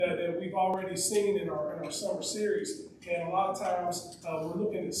we've already seen in our summer series. And a lot of times we're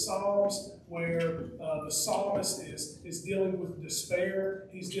looking at Psalms where the psalmist is dealing with despair,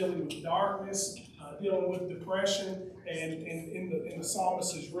 he's dealing with darkness, dealing with depression, and the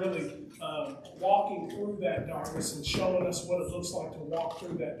psalmist is really walking through that darkness and showing us what it looks like to walk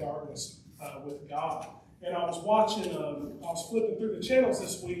through that darkness with God. And I was flipping through the channels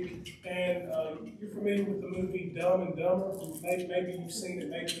this week, and you're familiar with the movie Dumb and Dumber. Maybe you've seen it,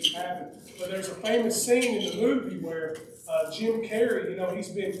 maybe you haven't. But there's a famous scene in the movie where Jim Carrey, he's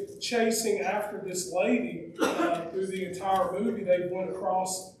been chasing after this lady through the entire movie. They went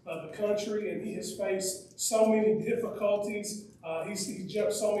across the country, and he has faced so many difficulties. He's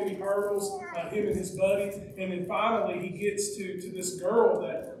jumped so many hurdles, him and his buddy. And then finally he gets to this girl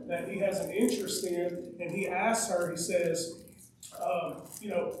that he has an interest in, and he asks her, he says,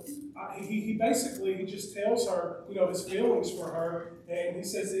 he basically just tells her, his feelings for her, and he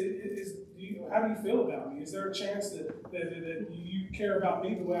says, how do you feel about me? Is there a chance that you care about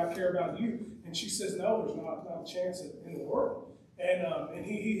me the way I care about you? And she says, no, there's not a chance in the world. And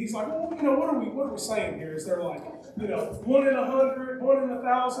he's like, well, what are we saying here? Is there like, 1 in 100, 1 in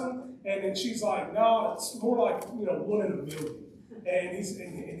 1,000? And then she's like, no, it's more like, 1 in a million. And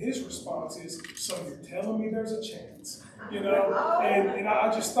his response is, so you're telling me there's a chance, And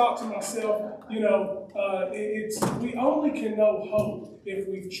I just thought to myself, we only can know hope if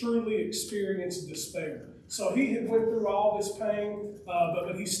we've truly experienced despair. So he had went through all this pain,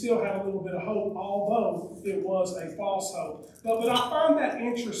 but he still had a little bit of hope, although it was a false hope. But I find that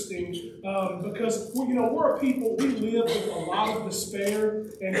interesting because we're a people, we live with a lot of despair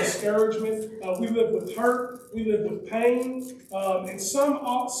and discouragement. We live with hurt, we live with pain, and some,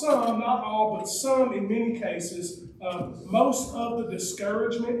 not all, but some in many cases, most of the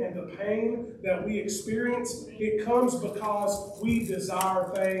discouragement and the pain that we experience, it comes because we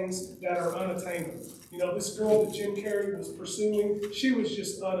desire things that are unattainable. This girl that Jim Carrey was pursuing, she was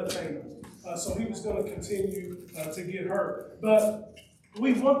just unattainable. So he was going to continue to get her. But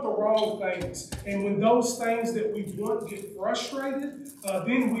we want the wrong things. And when those things that we want get frustrated,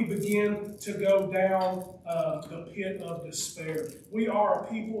 then we begin to go down the pit of despair. We are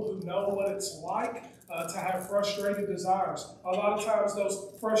a people who know what it's like to have frustrated desires. A lot of times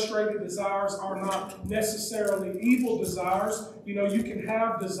those frustrated desires are not necessarily evil desires. You can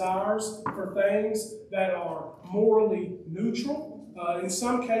have desires for things that are morally neutral. In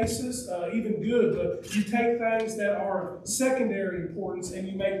some cases, even good, but you take things that are secondary importance and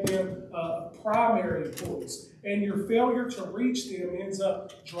you make them primary importance. And your failure to reach them ends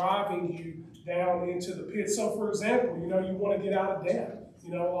up driving you down into the pit. So, for example, you want to get out of debt.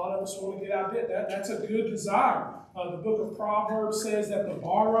 A lot of us want to get out of debt. That's a good desire. The book of Proverbs says that the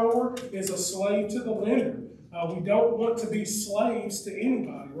borrower is a slave to the lender. We don't want to be slaves to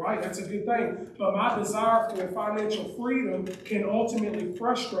anybody, right? That's a good thing. But my desire for financial freedom can ultimately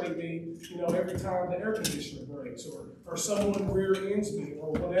frustrate me, every time the air conditioner breaks or someone rear ends me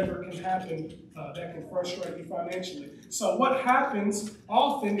or whatever can happen that can frustrate you financially. So what happens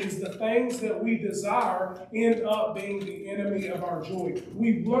often is the things that we desire end up being the enemy of our joy.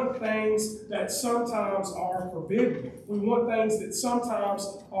 We want things that sometimes are forbidden. We want things that sometimes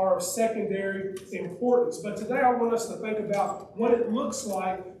are of secondary importance. But today I want us to think about what it looks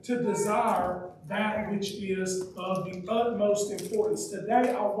like to desire that which is of the utmost importance.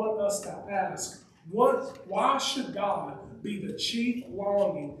 Today I want us to ask, why should God be the chief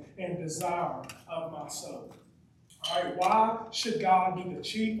longing and desire of my soul? All right, why should God be the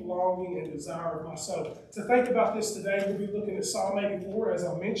chief longing and desire of my soul? To think about this today, we'll be looking at Psalm 84, as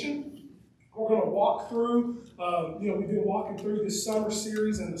I mentioned. We're going to walk through, we've been walking through this summer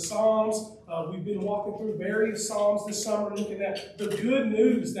series in the Psalms. We've been walking through various Psalms this summer, looking at the good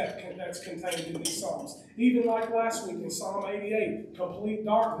news that's contained in these Psalms. Even like last week in Psalm 88, complete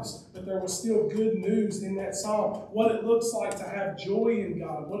darkness, but there was still good news in that Psalm. What it looks like to have joy in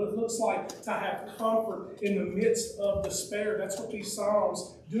God, what it looks like to have comfort in the midst of despair. That's what these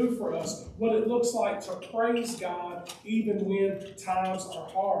Psalms do for us. What it looks like to praise God even when times are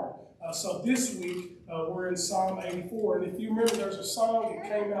hard. So this week, we're in Psalm 84. And if you remember, there's a song that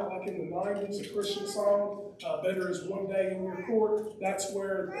came out like in the 90s, a Christian song, Better Is One Day in Your Court. That's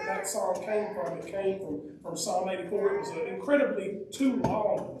where that song came from. It came from Psalm 84. It was an incredibly too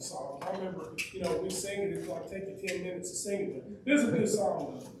long of a song. I remember, we sing it, it would take you 10 minutes to sing it. But it was a good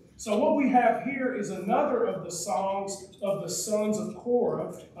song, though. So what we have here is another of the songs of the sons of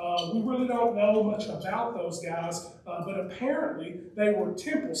Korah. We really don't know much about those guys, but apparently they were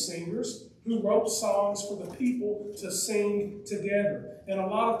temple singers who wrote songs for the people to sing together. And a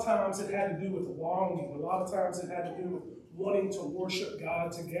lot of times it had to do with longing. A lot of times it had to do with wanting to worship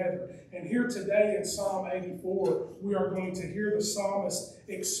God together. And here today in Psalm 84, we are going to hear the psalmist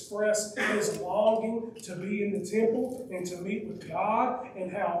express his longing to be in the temple and to meet with God,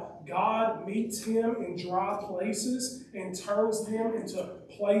 and how God meets him in dry places and turns them into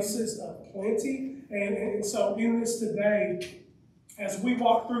places of plenty. And so in this today, as we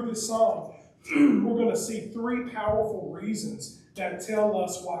walk through this psalm, we're going to see three powerful reasons that tell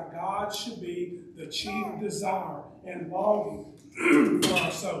us why God should be the chief desire and longing for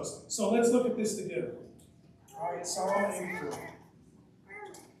our souls. So let's look at this together. All right, Psalm 84.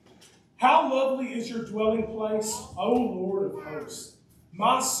 How lovely is your dwelling place, O Lord of hosts.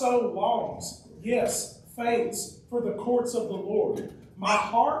 My soul longs, yes, faints for the courts of the Lord. My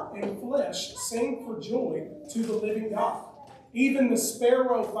heart and flesh sing for joy to the living God. Even the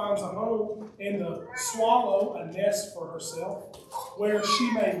sparrow finds a home, and the swallow a nest for herself, where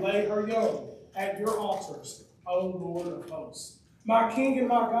she may lay her young at your altars, O Lord of hosts. My King and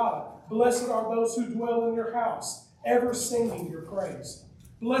my God, blessed are those who dwell in your house, ever singing your praise.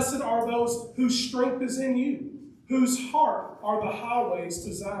 Blessed are those whose strength is in you, whose heart are the highways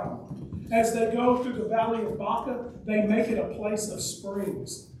to Zion. As they go through the valley of Baca, they make it a place of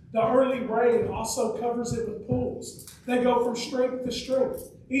springs. The early rain also covers it with pools. They go from strength to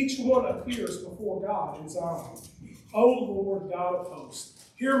strength. Each one appears before God in Zion. O Lord God of hosts,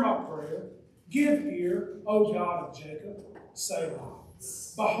 hear my prayer. Give ear, O God of Jacob. Selah.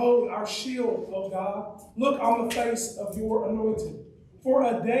 Behold our shield, O God. Look on the face of your anointed. For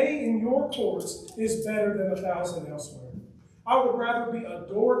a day in your courts is better than 1,000 elsewhere. I would rather be a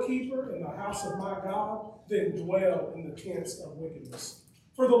doorkeeper in the house of my God than dwell in the tents of wickedness.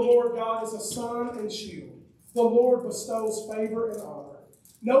 For the Lord God is a sun and shield. The Lord bestows favor and honor.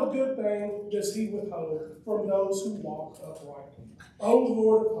 No good thing does he withhold from those who walk uprightly. O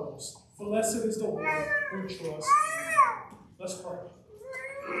Lord of hosts, blessed is the one who trusts in you. Let's pray.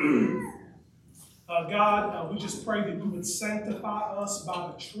 God, we just pray that you would sanctify us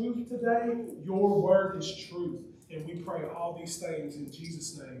by the truth today. Your word is truth. And we pray all these things in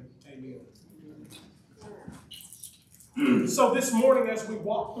Jesus' name. Amen. So this morning, as we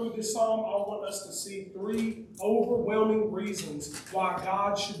walk through this psalm, I want us to see three overwhelming reasons why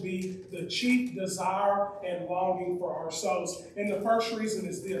God should be the chief desire and longing for our souls. And the first reason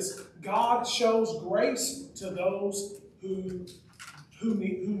is this: God shows grace to those who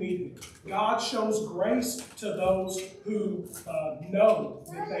need Him. God shows grace to those who know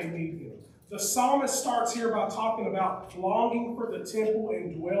that they need Him. The psalmist starts here by talking about longing for the temple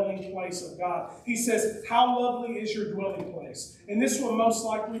and dwelling place of God. He says, how lovely is your dwelling place? And this will most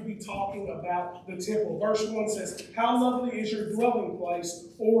likely be talking about the temple. Verse 1 says, how lovely is your dwelling place,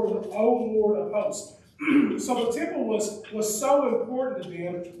 O Lord of hosts. So the temple was so important to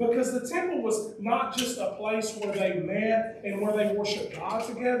them because the temple was not just a place where they met and where they worshiped God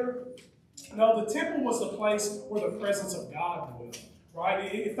together. No, the temple was the place where the presence of God dwelled.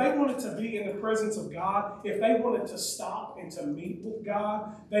 Right? If they wanted to be in the presence of God, if they wanted to stop and to meet with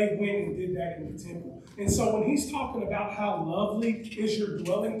God, they went and did that in the temple. And so when he's talking about how lovely is your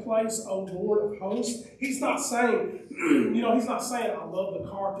dwelling place, O Lord of hosts, he's not saying, he's not saying, I love the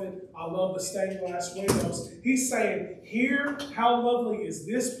carpet, I love the stained glass windows. He's saying, here, how lovely is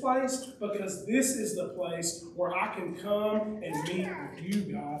this place? Because this is the place where I can come and meet with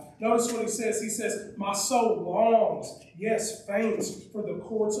you, God. Notice what he says. He says, my soul longs, yes, faints for the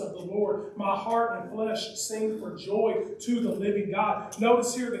courts of the Lord. My heart and flesh sing for joy to the living God.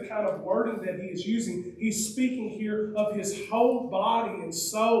 Notice here the kind of wording that he is using. He's speaking here of his whole body and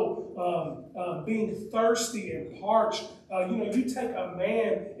soul being thirsty and parched. You take a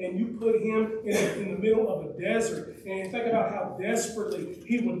man and you put him in the middle of a desert, and think about how desperately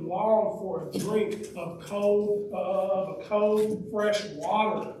he would long for a drink of cold, fresh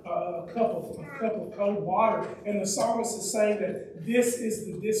water, a cup of cold water. And the psalmist is saying that this is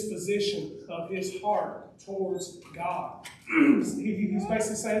the disposition of his heart towards God. He's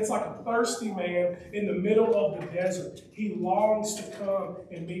basically saying it's like a thirsty man in the middle of the desert. He longs to come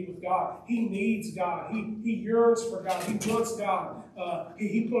and meet with God. He needs God. He yearns for God. He wants God.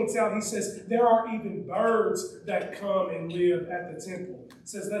 He points out, he says, there are even birds that come and live at the temple. It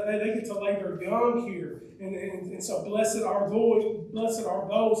says that they get to lay their young here. And so blessed are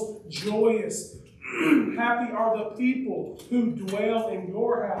those joyous. Happy are the people who dwell in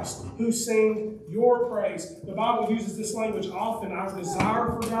your house, who sing your praise. The Bible uses this language often. Our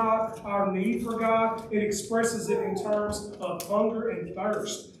desire for God, our need for God, it expresses it in terms of hunger and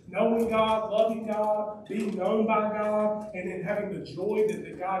thirst. Knowing God, loving God, being known by God, and then having the joy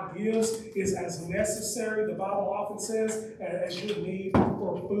that God gives is as necessary, the Bible often says, as your need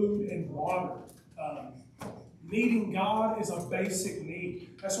for food and water. Needing God is a basic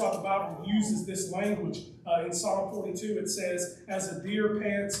need. That's why the Bible uses this language. In Psalm 42, it says, as a deer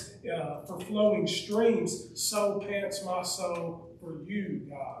pants for flowing streams, so pants my soul for you,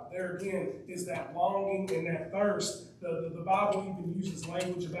 God. There again is that longing and that thirst. The Bible even uses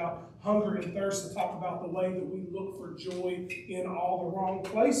language about hunger and thirst to talk about the way that we look for joy in all the wrong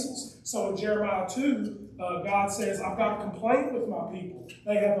places. So in Jeremiah 2, God says, I've got a complaint with my people.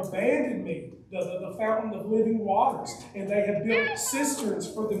 They have abandoned me, the fountain of living waters, and they have built cisterns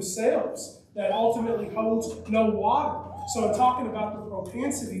for themselves that ultimately holds no water. So in talking about the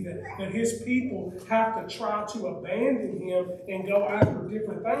propensity that his people have to try to abandon him and go after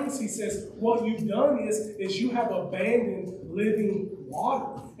different things, he says, what you've done is you have abandoned living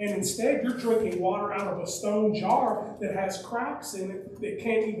water. And instead you're drinking water out of a stone jar that has cracks in it that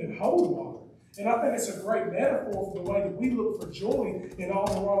can't even hold water. And I think it's a great metaphor for the way that we look for joy in all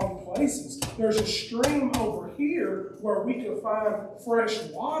the wrong places. There's a stream over here where we can find fresh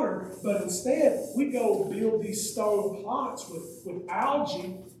water, but instead we go build these stone pots with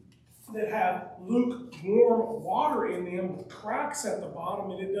algae that have lukewarm water in them with cracks at the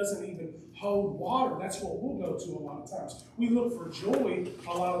bottom, and it doesn't even hold water. That's what we'll go to a lot of times. We look for joy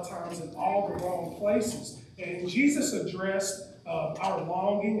a lot of times in all the wrong places. And Jesus addressed our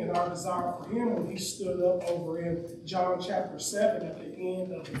longing and our desire for him when he stood up over in John chapter 7 at the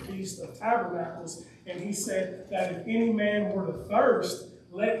end of the Feast of Tabernacles. And he said that if any man were to thirst,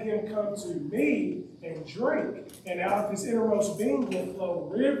 let him come to me and drink. And out of his innermost being will flow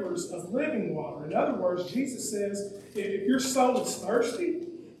rivers of living water. In other words, Jesus says, if your soul is thirsty,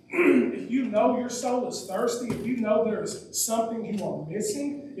 if you know your soul is thirsty, if you know there is something you are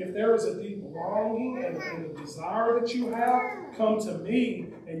missing, if there is a deep longing and a desire that you have, come to me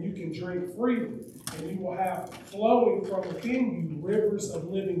and you can drink freely. And you will have flowing from within you rivers of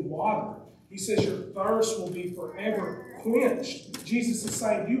living water. He says your thirst will be forever quenched. Jesus is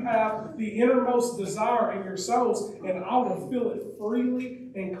saying you have the innermost desire in your souls, and I will fill it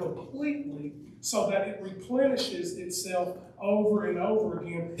freely and completely so that it replenishes itself over and over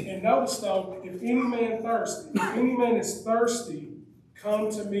again. And notice though, if any man thirsts, if any man is thirsty, come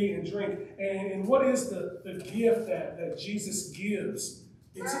to me and drink. And what is the gift that Jesus gives?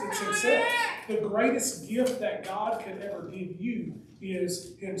 It's himself. The greatest gift that God could ever give you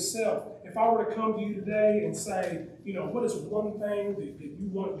is himself. If I were to come to you today and say, what is one thing that you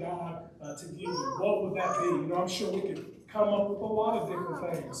want God to give you? What would that be? I'm sure we could come up with a lot of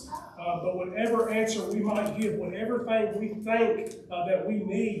different things. But whatever answer we might give, whatever thing we think that we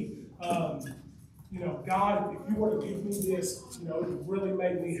need, God, if you were to give me this, it would really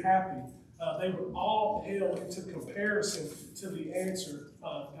make me happy. They would all pale into comparison to the answer,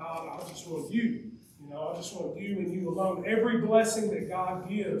 God, I just want you. I just want you and you alone. Every blessing that God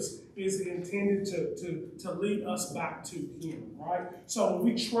gives is intended to lead us back to him, right? So when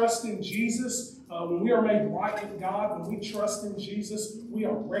we trust in Jesus, when we are made right with God, when we trust in Jesus, we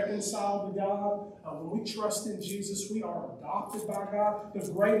are reconciled to God. When we trust in Jesus, we are adopted by God.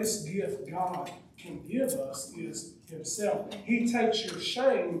 The greatest gift God can give us is himself. He takes your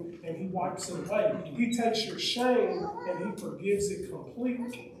shame and he wipes it away. He takes your shame and he forgives it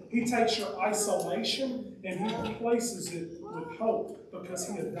completely. He takes your isolation and he replaces it with hope because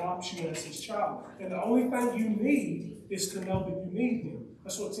he adopts you as his child. And the only thing you need is to know that you need him.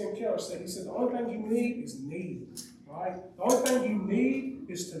 That's what Tim Keller said. He said the only thing you need is need. Right? The only thing you need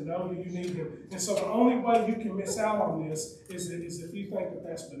is to know that you need him. And so the only way you can miss out on this is if you think that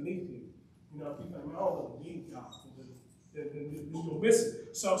that's beneath you. If you think, I don't really need God, then you'll miss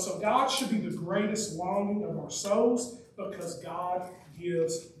it. So God should be the greatest longing of our souls because God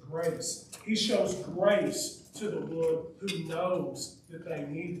gives grace. He shows grace to the one who knows that they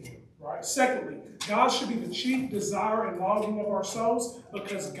need him. Right? Secondly, God should be the chief desire and longing of our souls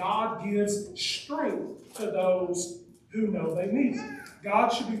because God gives strength to those who know they need it. God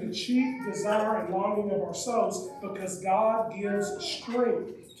should be the chief desire and longing of our souls because God gives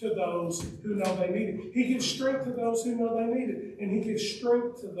strength to those who know they need it. He gives strength to those who know they need it, and he gives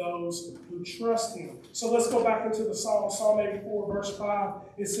strength to those who trust him. So let's go back into the Psalm, Psalm 84, verse 5.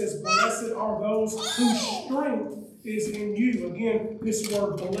 It says, blessed are those whose strength is in you. Again, this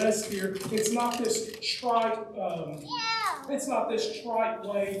word blessed here, it's not this trite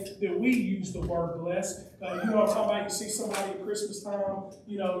way that we use the word blessed. I'm talking about, you see somebody at Christmas time,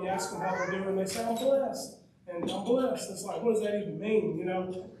 you ask them how they're doing, and they say, I'm blessed. And I'm blessed. It's like, what does that even mean?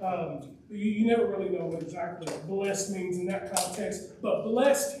 You never really know what exactly blessed means in that context. But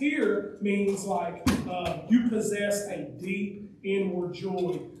blessed here means like you possess a deep inward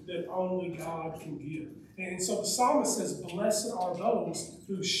joy that only God can give. And so the psalmist says, blessed are those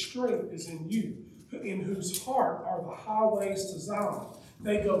whose strength is in you, in whose heart are the highways to Zion.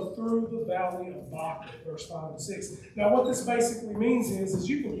 They go through the valley of Baca, verse 5 and 6. Now, what this basically means is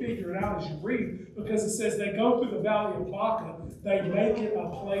you can figure it out as you read, because it says they go through the valley of Baca, they make it a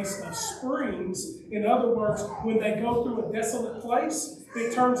place of springs. In other words, when they go through a desolate place,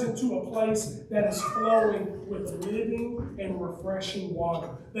 it turns into a place that is flowing with living and refreshing water.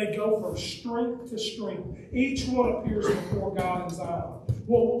 They go from strength to strength. Each one appears before God in Zion.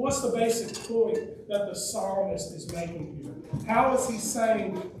 Well, what's the basic point that the psalmist is making here? How is he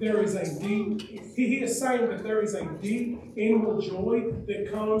saying there is a deep, he is saying that there is a deep inward joy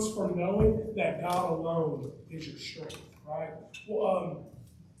that comes from knowing that God alone is your strength, right? Well,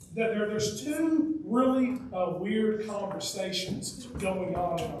 there's two really weird conversations going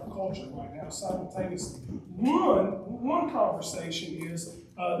on in our culture right now simultaneously. One conversation is,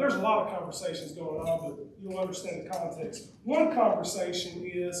 there's a lot of conversations going on, but you'll understand the context. One conversation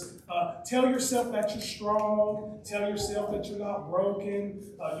is, tell yourself that you're strong, tell yourself that you're not broken,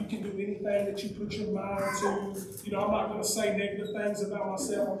 you can do anything that you put your mind to. You know, I'm not going to say negative things about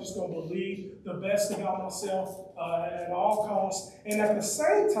myself, I'm just going to believe the best about myself at all costs. And at the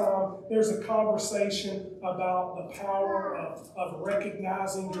same time, there's a conversation about the power of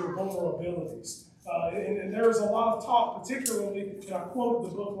recognizing your vulnerabilities. And there is a lot of talk, particularly, and I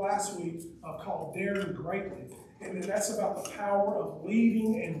quoted the book last week called Daring Greatly. And that's about the power of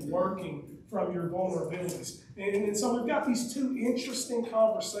leading and working from your vulnerabilities. And so we've got these two interesting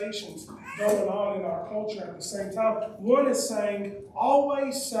conversations going on in our culture at the same time. One is saying,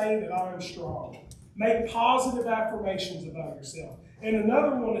 always say that I am strong. Make positive affirmations about yourself. And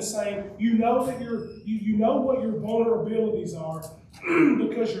another one is saying, you know that you know what your vulnerabilities are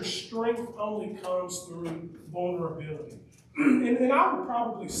because your strength only comes through vulnerability. And I would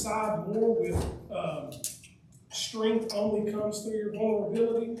probably side more with strength only comes through your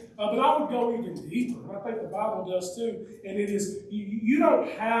vulnerability, but I would go even deeper. And I think the Bible does too. And it is, you don't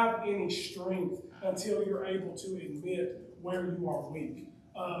have any strength until you're able to admit where you are weak.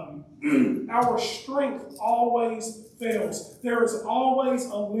 Our strength always fails. There is always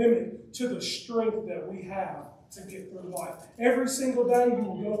a limit to the strength that we have to get through life. Every single day you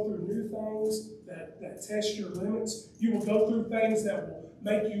will go through new things that test your limits. You will go through things that will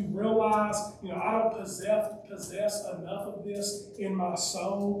make you realize, I don't possess enough of this in my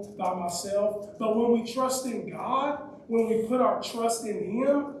soul by myself. But when we trust in God, when we put our trust in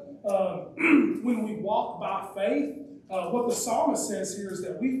Him, when we walk by faith, what the psalmist says here is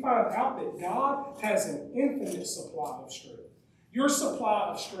that we find out that God has an infinite supply of strength. Your supply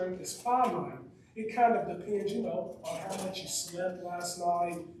of strength is finite. It kind of depends, on how much you slept last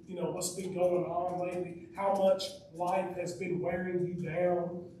night, what's been going on lately, how much life has been wearing you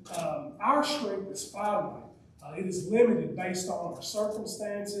down. Our strength is finite. It is limited based on our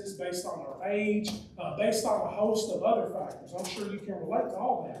circumstances, based on our age, based on a host of other factors. I'm sure you can relate to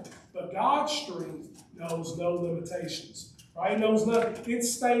all that. But God's strength knows no limitations, right? It knows nothing. It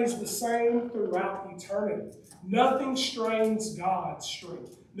stays the same throughout eternity. Nothing strains God's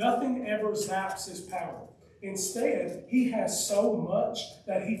strength. Nothing ever zaps His power. Instead, He has so much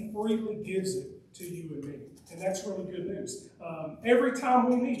that He freely gives it to you and me. And that's really good news. Every time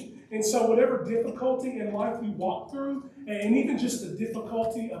we need. And so whatever difficulty in life we walk through, and even just the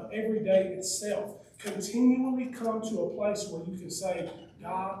difficulty of every day itself, continually come to a place where you can say,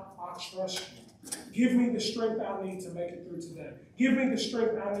 God, I trust you. Give me the strength I need to make it through today. Give me the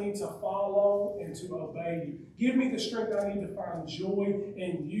strength I need to follow and to obey you. Give me the strength I need to find joy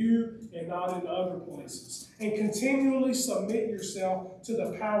in you and not in other places. And continually submit yourself to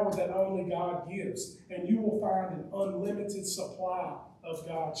the power that only God gives. And you will find an unlimited supply of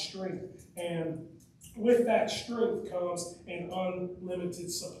God's strength. And with that strength comes an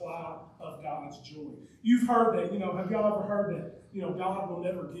unlimited supply of God's joy. You've heard that, have y'all ever heard that, God will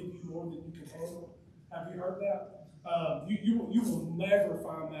never give you more than you can handle? Have you heard that? You will never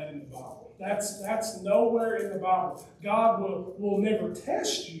find that in the Bible. That's nowhere in the Bible. God will never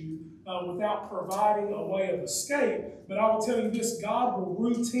test you without providing a way of escape. But I will tell you this, God will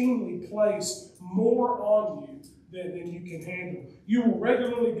routinely place more on you than you can handle. You will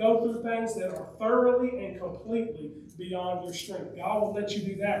regularly go through things that are thoroughly and completely beyond your strength. God will let you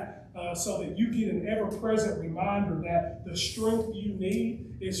do that so that you get an ever-present reminder that the strength you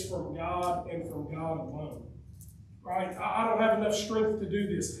need is from God and from God alone. Right? I don't have enough strength to do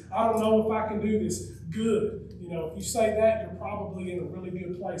this. I don't know if I can do this. Good. If you say that, you're probably in a really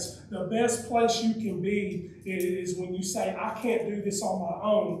good place. The best place you can be is when you say, I can't do this on my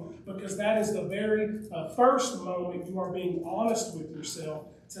own, because that is the very first moment you are being honest with yourself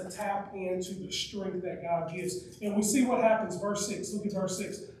to tap into the strength that God gives. And we see what happens, verse 6. Look at verse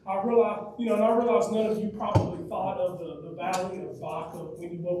 6. I realize none of you probably thought of the valley of Baca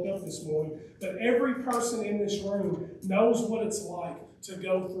when you woke up this morning, but every person in this room knows what it's like to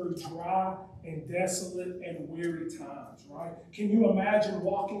go through dry and desolate and weary times, right? Can you imagine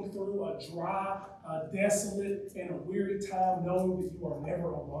walking through a dry, desolate, and a weary time knowing that you are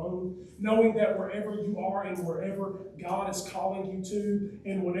never alone, knowing that wherever you are and wherever God is calling you to,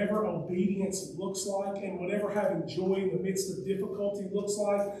 and whatever obedience looks like, and whatever having joy in the midst of difficulty looks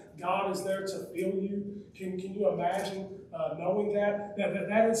like, God is there to fill you? Can you imagine knowing that?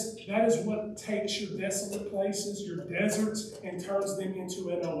 That is what takes your desolate places, your deserts, and turns them into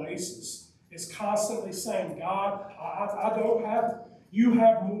an oasis. It's constantly saying, God, I don't have it. You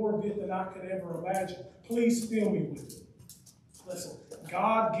have more of it than I could ever imagine. Please fill me with it. Listen,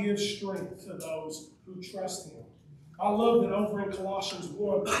 God gives strength to those who trust Him. I love that over in Colossians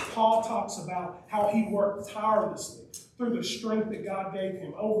 1, Paul talks about how he worked tirelessly through the strength that God gave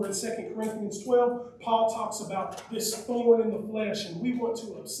him. Over in 2 Corinthians 12, Paul talks about this thorn in the flesh, and we want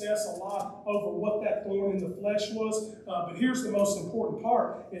to obsess a lot over what that thorn in the flesh was. But here's the most important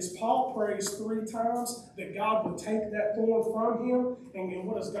part, is Paul prays 3 times that God would take that thorn from him. And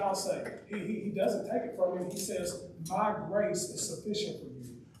what does God say? He doesn't take it from him. He says, my grace is sufficient for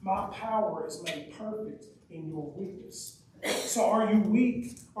you. My power is made perfect in your weakness. So are you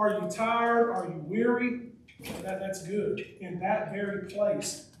weak? Are you tired? Are you weary? That's good. In that very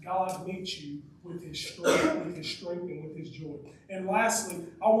place, God meets you with His strength, and with His joy. And lastly,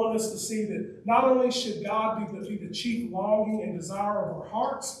 I want us to see that not only should God be the chief longing and desire of our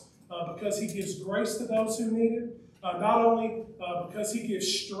hearts, because He gives grace to those who need it, not only because He gives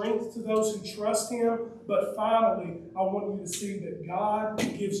strength to those who trust Him, but finally, I want you to see that God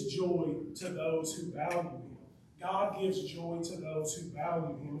gives joy to those who value Him. God gives joy to those who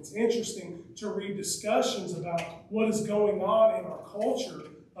value Him. It's interesting to read discussions about what is going on in our culture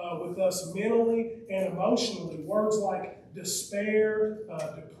with us mentally and emotionally. Words like despair,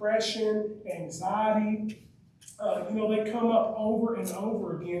 depression, anxiety, they come up over and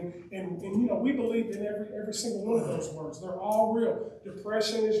over again. And we believe in every single one of those words. They're all real.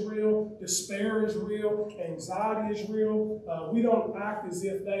 Depression is real. Despair is real. Anxiety is real. We don't act as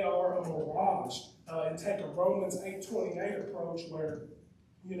if they are a mirage and take a Romans 8:28 approach where,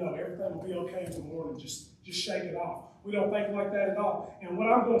 everything will be okay in the morning. Just shake it off. We don't think like that at all. And what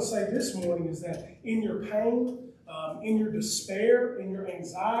I'm going to say this morning is that in your pain, in your despair, in your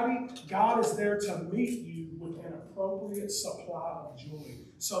anxiety, God is there to meet you with an appropriate supply of joy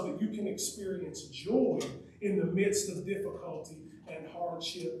so that you can experience joy in the midst of difficulty and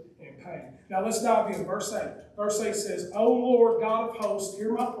hardship and pain. Now let's dive in. Verse 8. Verse 8 says, O Lord God of hosts,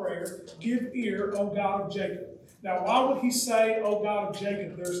 hear my prayer. Give ear, O God of Jacob. Now why would he say, O God of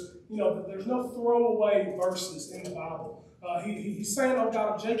Jacob? There's no throwaway verses in the Bible. He's saying, oh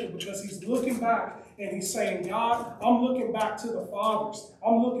God of Jacob, because he's looking back and he's saying, God, I'm looking back to the fathers.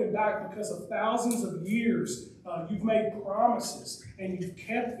 I'm looking back because of thousands of years you've made promises and you've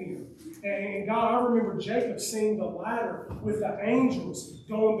kept them. And God, I remember Jacob seeing the ladder with the angels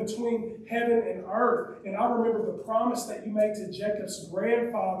going between heaven and earth. And I remember the promise that you made to Jacob's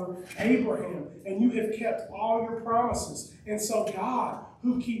grandfather, Abraham. And you have kept all your promises. And so God,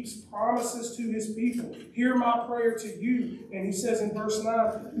 who keeps promises to his people, hear my prayer to you. And he says in verse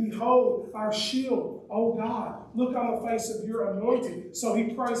 9, behold, our shield, O God, look on the face of your anointed. So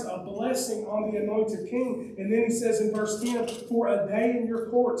he prays a blessing on the anointed king. And then he says in verse 10, for a day in your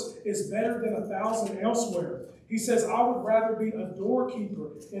courts is better than 1,000 elsewhere. He says, I would rather be a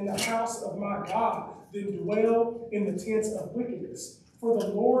doorkeeper in the house of my God than dwell in the tents of wickedness. For the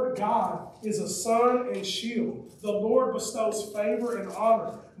Lord God is a sun and shield. The Lord bestows favor and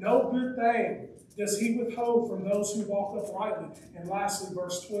honor. No good thing does he withhold from those who walk uprightly. And lastly,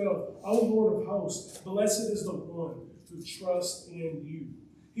 verse 12, O Lord of hosts, blessed is the one who trusts in you.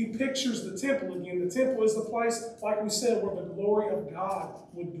 He pictures the temple again. The temple is the place, like we said, where the glory of God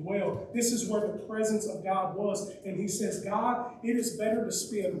would dwell. This is where the presence of God was. And he says, God, it is better to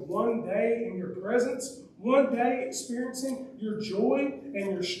spend one day in your presence, one day experiencing your joy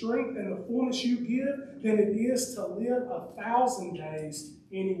and your strength and the fullness you give than it is to live 1,000 days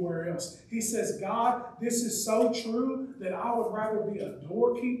anywhere else. He says, God, this is so true that I would rather be a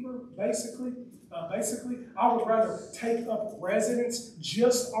doorkeeper, basically, I would rather take up residence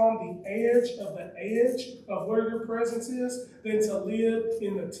just on the edge of where your presence is than to live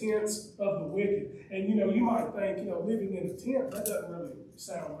in the tents of the wicked. And you might think, living in a tent, that doesn't really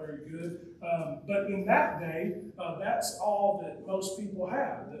sound very good. But in that day, that's all that most people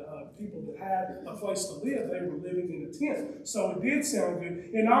had. People that had a place to live, they were living in a tent. So it did sound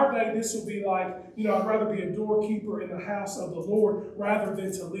good. In our day, this would be like, I'd rather be a doorkeeper in the house of the Lord rather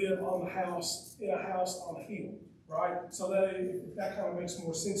than to live in a house on a hill, right? So that kind of makes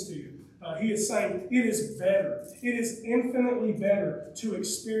more sense to you. He is saying it is better. It is infinitely better to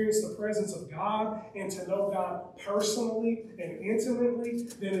experience the presence of God and to know God personally and intimately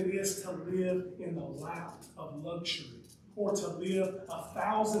than it is to live in the lap of luxury or to live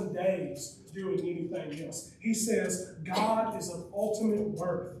 1,000 days doing anything else. He says God is of ultimate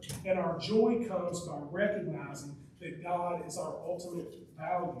worth, and our joy comes by recognizing that God is our ultimate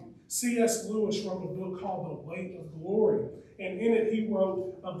value. C.S. Lewis wrote a book called The Weight of Glory, and in it he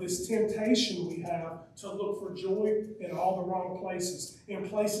wrote of this temptation we have to look for joy in all the wrong places, in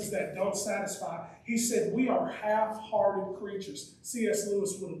places that don't satisfy. He said we are half-hearted creatures. C.S.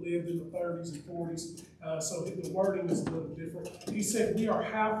 Lewis would have lived in the 30s and 40s, so the wording is a little different. He said we are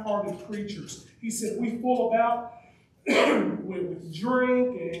half-hearted creatures. He said we fool about with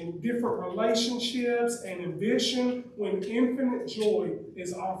drink and different relationships and ambition when infinite joy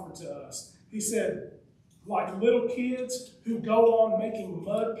is offered to us. He said, like little kids who go on making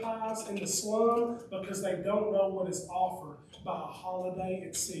mud pies in the slum because they don't know what is offered by a holiday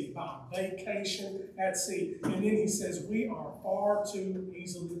at sea, by a vacation at sea. And then he says, we are far too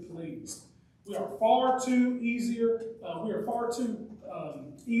easily pleased. We are far too easily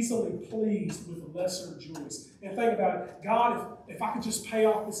pleased with lesser joys. And think about it, God, if I could just pay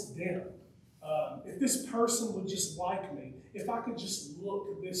off this debt, if this person would just like me, if I could just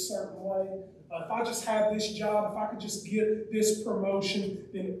look this certain way, if I just had this job, if I could just get this promotion,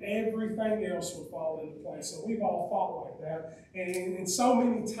 then everything else would fall into place. So we've all thought like that. And so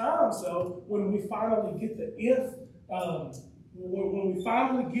many times, though, when we finally get the when we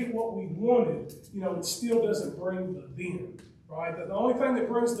finally get what we wanted, it still doesn't bring the then, right? The only thing that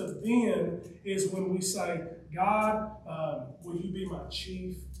brings the then is when we say, God, will you be my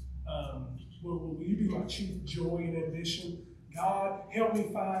chief? Will you be my chief joy and ambition? God, help me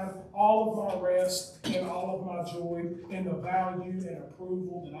find all of my rest and all of my joy and the value and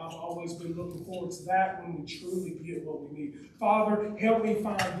approval that I've always been looking for. It's that when we truly get what we need. Father, help me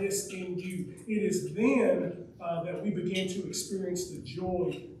find this in you. It is then that we begin to experience the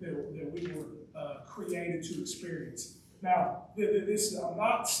joy that we were created to experience. Now, I'm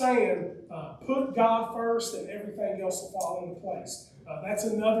not saying put God first and everything else will fall into place. That's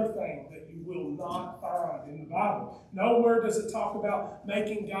another thing that you will not find in the Bible. Nowhere does it talk about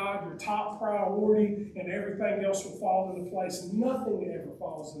making God your top priority and everything else will fall into place. Nothing ever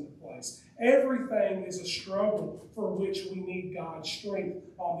falls into place. Everything is a struggle for which we need God's strength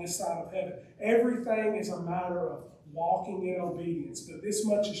on this side of heaven. Everything is a matter of walking in obedience. But this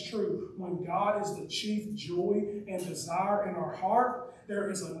much is true. When God is the chief joy and desire in our heart, there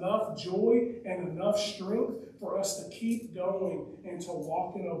is enough joy and enough strength for us to keep going and to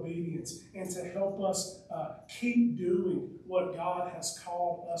walk in obedience and to help us keep doing what God has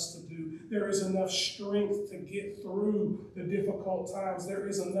called us to do. There is enough strength to get through the difficult times. There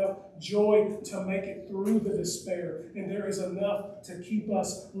is enough joy to make it through the despair. And there is enough to keep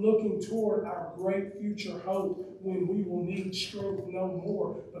us looking toward our great future hope when we will need strength no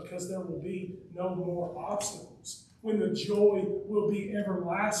more because there will be no more obstacles. When the joy will be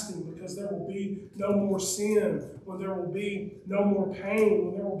everlasting because there will be no more sin, when there will be no more pain,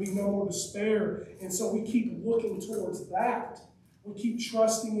 when there will be no more despair. And so we keep looking towards that. We keep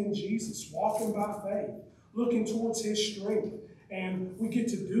trusting in Jesus, walking by faith, looking towards his strength. And we get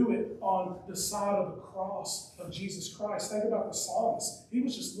to do it on the side of the cross of Jesus Christ. Think about the psalmist. He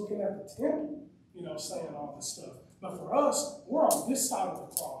was just looking at the temple, saying all this stuff. But for us, we're on this side of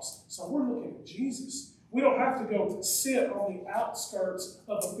the cross. So we're looking at Jesus. We don't have to go sit on the outskirts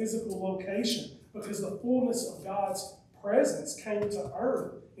of a physical location because the fullness of God's presence came to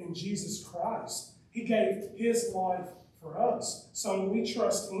earth in Jesus Christ. He gave his life for us. So when we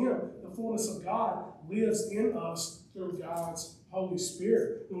trust him, the fullness of God lives in us through God's Holy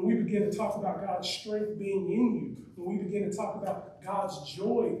Spirit. When we begin to talk about God's strength being in you, when we begin to talk about God's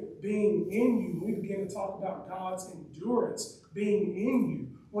joy being in you, when we begin to talk about God's endurance being in you,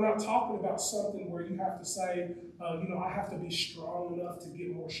 we're not talking about something where you have to say, I have to be strong enough to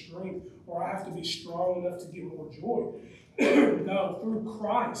get more strength, or I have to be strong enough to get more joy. No, through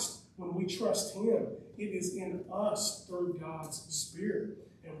Christ, when we trust him, it is in us through God's Spirit.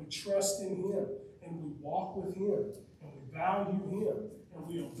 And we trust in him, and we walk with him, and we value him, and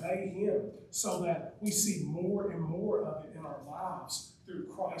we obey him, so that we see more and more of it in our lives through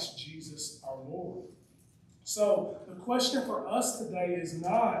Christ Jesus our Lord. So the question for us today is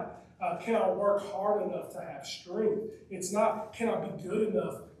not, can I work hard enough to have strength? It's not, can I be good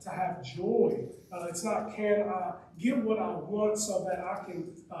enough to have joy? It's not, can I get what I want so that I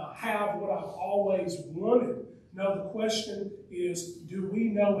can have what I've always wanted? No, the question is, do we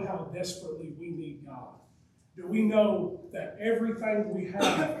know how desperately we need God? Do we know that everything we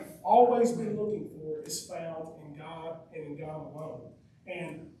have always been looking for is found in God and in God alone?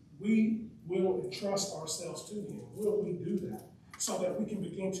 And we will entrust ourselves to Him. Will we do that? So that we can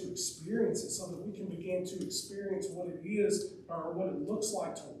begin to experience it, so that we can begin to experience what it is or what it looks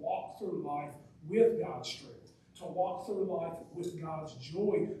like to walk through life with God's strength, to walk through life with God's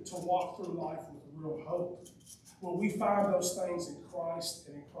joy, to walk through life with real hope. Will we find those things in Christ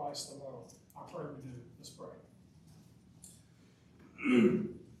and in Christ alone? I pray we do. Let's pray.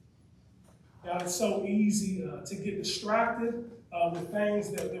 God, it's so easy to get distracted with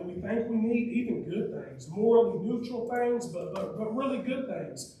things that we think we need, even good things, morally neutral things, but really good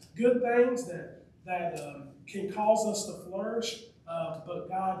things that can cause us to flourish. But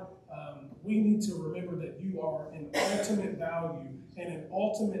God, we need to remember that you are an ultimate value and an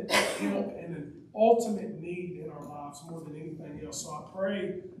ultimate help and an ultimate need in our lives more than anything else. So I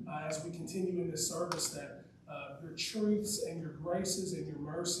pray as we continue in this service that your truths and your graces and your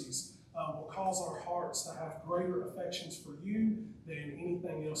mercies will cause our hearts to have greater affections for you than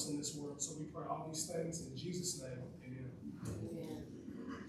anything else in this world. So we pray all these things in Jesus' name.